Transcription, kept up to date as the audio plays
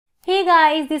Hey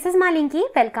guys, this is Malinki.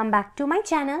 Welcome back to my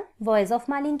channel, Voice of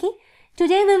Malinki.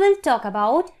 Today we will talk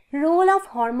about role of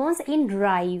hormones in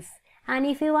drive. And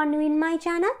if you are new in my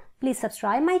channel, please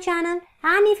subscribe my channel.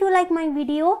 And if you like my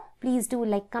video, please do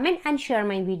like, comment and share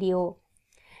my video.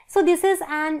 So this is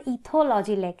an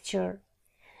ethology lecture.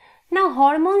 Now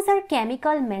hormones are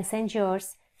chemical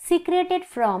messengers secreted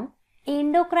from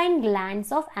endocrine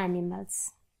glands of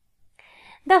animals.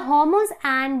 The hormones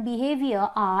and behavior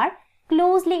are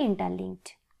closely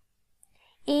interlinked.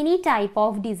 Any type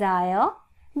of desire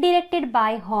directed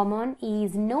by hormone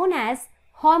is known as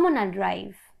hormonal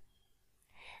drive.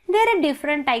 There are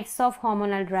different types of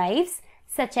hormonal drives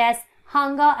such as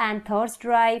hunger and thirst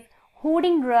drive,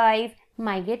 hoarding drive,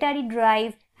 migratory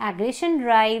drive, aggression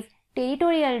drive,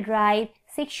 territorial drive,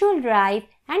 sexual drive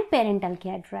and parental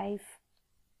care drive.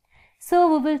 So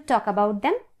we will talk about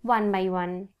them one by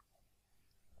one.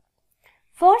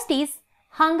 First is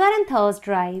hunger and thirst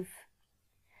drive.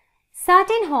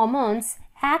 Certain hormones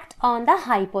act on the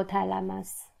hypothalamus.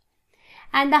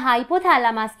 And the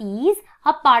hypothalamus is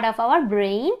a part of our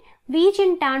brain which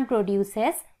in turn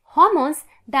produces hormones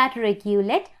that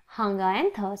regulate hunger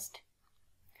and thirst.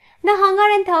 The hunger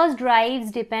and thirst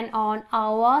drives depend on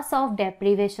hours of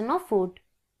deprivation of food.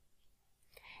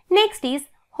 Next is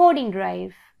hoarding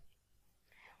drive.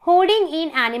 Hoarding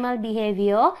in animal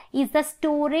behavior is the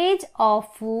storage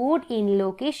of food in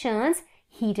locations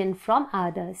hidden from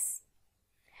others.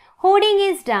 Hoarding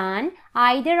is done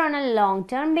either on a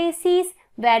long-term basis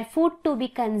where food to be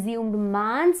consumed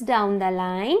months down the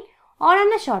line or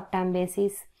on a short-term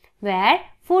basis where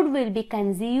food will be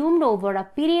consumed over a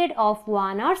period of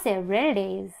 1 or several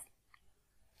days.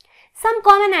 Some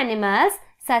common animals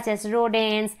such as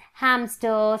rodents,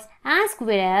 hamsters and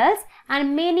squirrels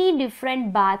and many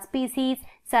different bird species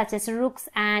such as rooks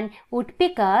and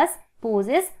woodpeckers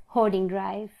possess hoarding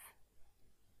drive.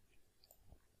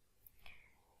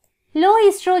 Low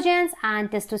estrogens and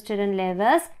testosterone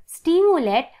levels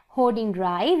stimulate hoarding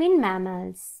drive in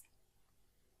mammals.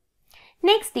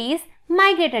 Next is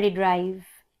migratory drive.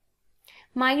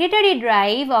 Migratory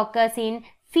drive occurs in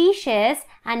fishes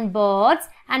and birds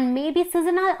and may be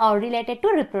seasonal or related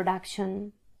to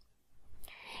reproduction.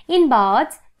 In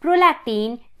birds,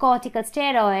 prolactin,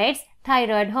 corticosteroids,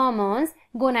 thyroid hormones,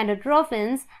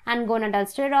 gonadotropins and gonadal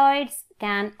steroids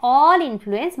can all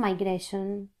influence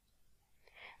migration.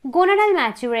 Gonadal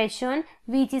maturation,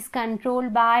 which is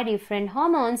controlled by different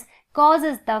hormones,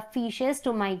 causes the fishes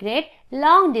to migrate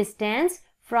long distance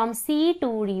from sea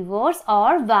to rivers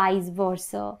or vice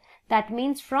versa. That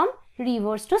means from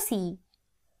rivers to sea.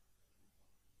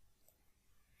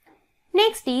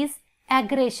 Next is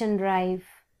aggression drive.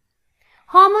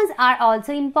 Hormones are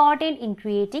also important in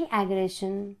creating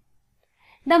aggression.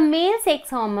 The male sex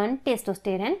hormone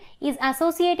testosterone is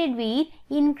associated with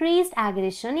increased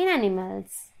aggression in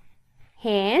animals.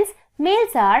 Hence,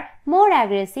 males are more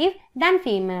aggressive than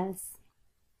females.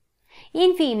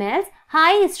 In females,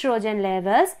 high estrogen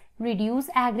levels reduce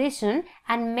aggression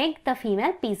and make the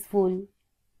female peaceful.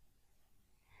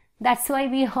 That's why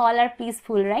we all are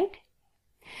peaceful, right?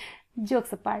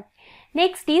 Jokes apart.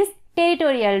 Next is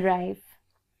territorial drive.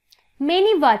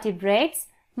 Many vertebrates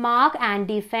mark and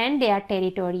defend their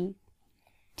territory.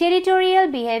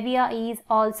 Territorial behavior is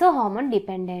also hormone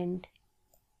dependent.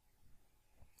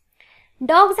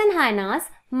 Dogs and hyenas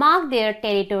mark their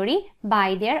territory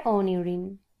by their own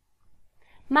urine.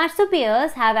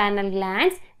 Marsupials have anal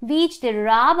glands which they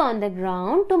rub on the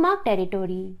ground to mark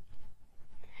territory.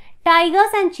 Tigers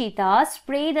and cheetahs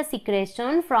spray the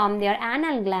secretion from their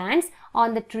anal glands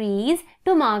on the trees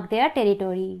to mark their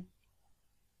territory.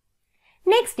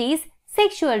 Next is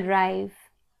sexual drive.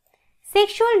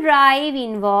 Sexual drive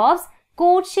involves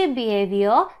courtship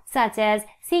behavior such as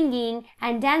singing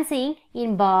and dancing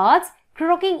in birds,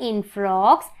 croaking in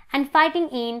frogs, and fighting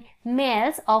in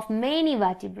males of many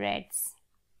vertebrates.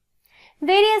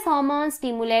 Various hormones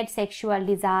stimulate sexual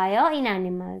desire in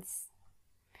animals.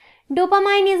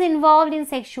 Dopamine is involved in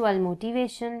sexual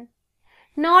motivation.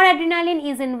 Noradrenaline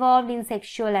is involved in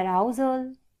sexual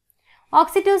arousal.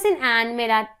 Oxytocin and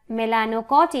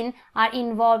melanocortin are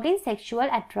involved in sexual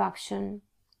attraction.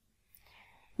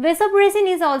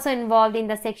 Vasopressin is also involved in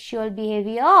the sexual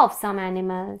behavior of some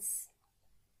animals.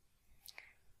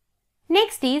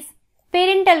 Next is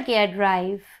parental care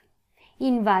drive.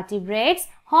 In vertebrates,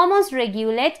 hormones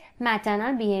regulate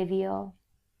maternal behavior.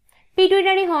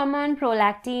 Pituitary hormone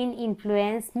prolactin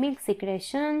influence milk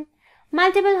secretion.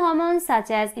 Multiple hormones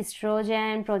such as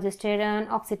estrogen, progesterone,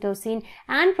 oxytocin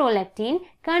and prolactin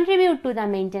contribute to the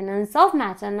maintenance of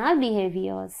maternal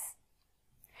behaviors.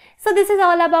 So this is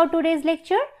all about today's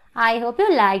lecture. I hope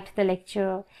you liked the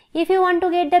lecture. If you want to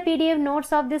get the PDF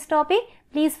notes of this topic,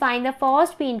 please find the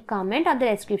first pinned comment of the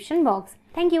description box.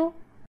 Thank you.